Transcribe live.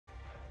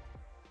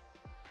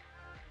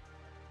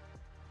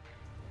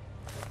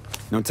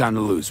No time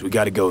to lose. We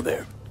gotta go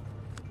there.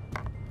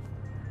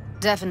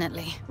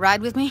 Definitely.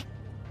 Ride with me?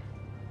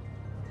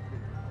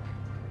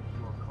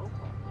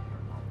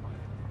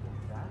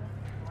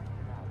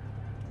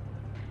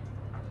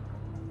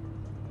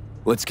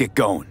 Let's get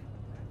going.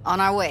 On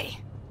our way.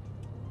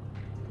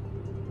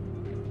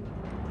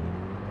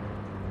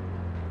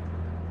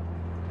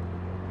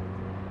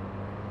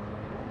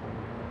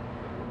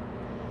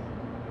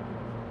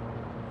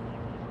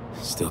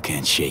 Still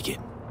can't shake it.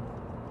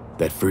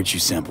 That virtue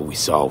sample we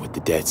saw with the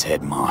Death's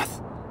Head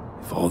moth.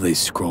 If all they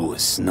scroll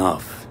is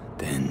snuff,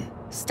 then...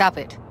 Stop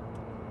it.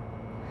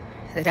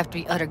 They'd have to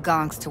be utter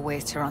gonks to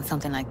waste her on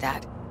something like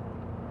that.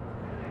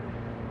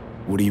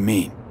 What do you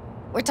mean?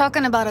 We're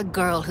talking about a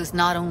girl who's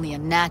not only a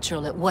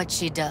natural at what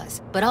she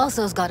does, but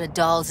also's got a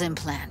doll's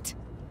implant.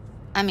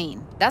 I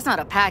mean, that's not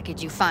a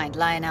package you find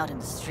lying out in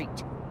the street.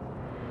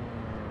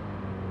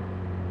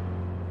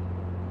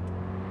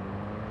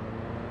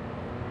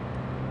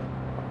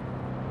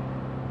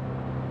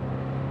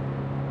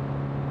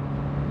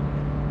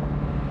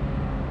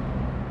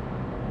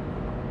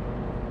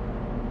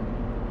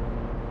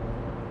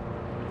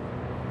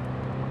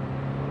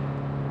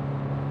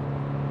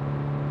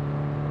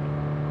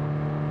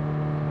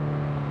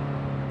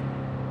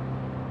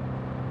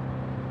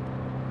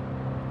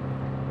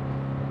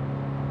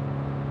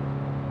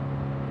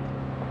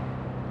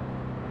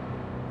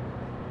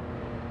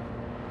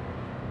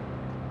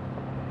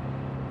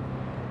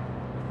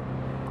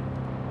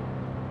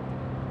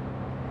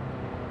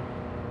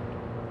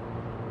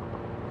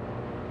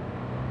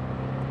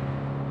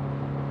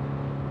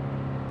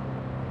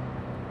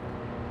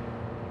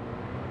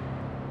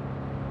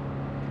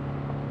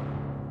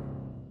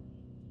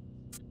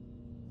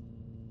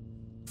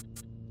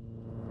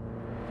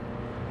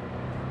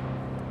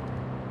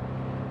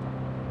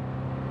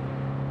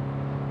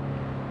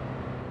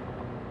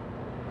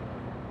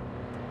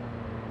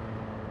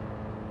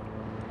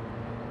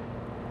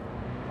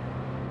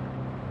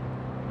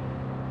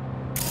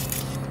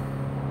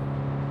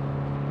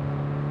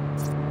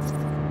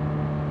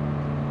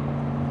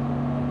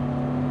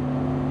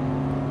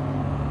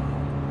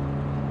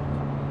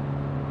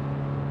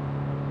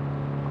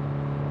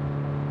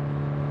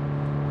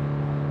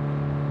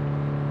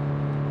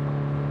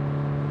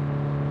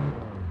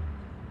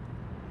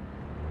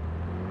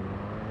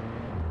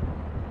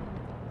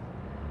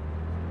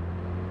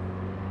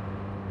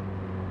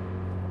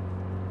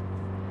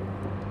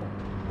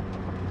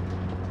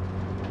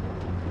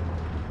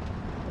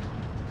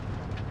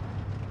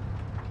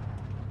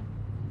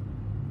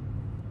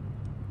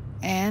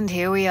 And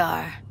here we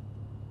are.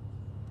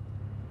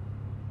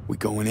 We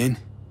going in?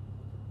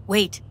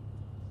 Wait.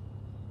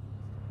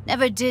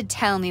 Never did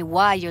tell me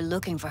why you're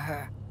looking for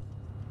her.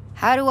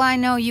 How do I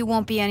know you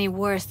won't be any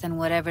worse than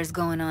whatever's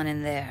going on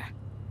in there?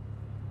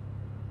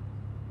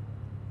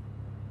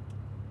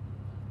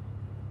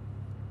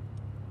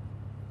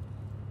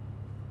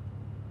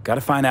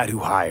 Gotta find out who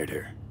hired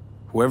her.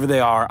 Whoever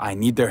they are, I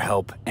need their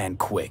help, and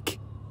quick.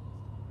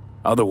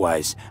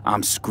 Otherwise,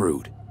 I'm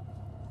screwed.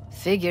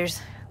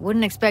 Figures.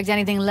 Wouldn't expect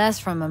anything less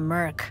from a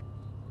merc.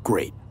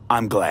 Great.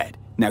 I'm glad.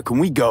 Now can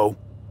we go?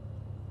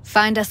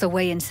 Find us a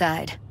way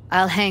inside.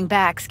 I'll hang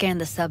back, scan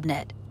the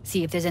subnet,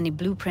 see if there's any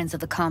blueprints of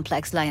the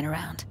complex lying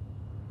around.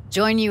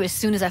 Join you as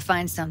soon as I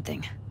find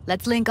something.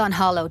 Let's link on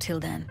Hollow till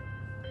then.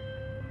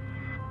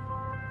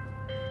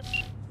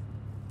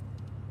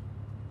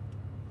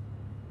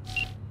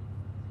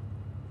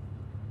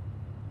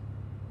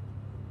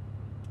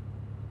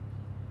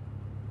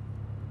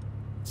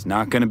 It's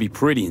not gonna be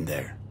pretty in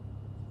there.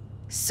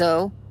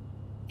 So?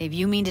 If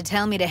you mean to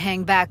tell me to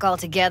hang back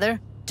altogether,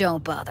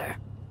 don't bother.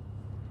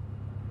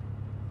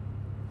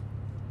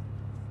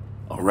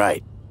 All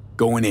right,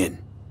 going in.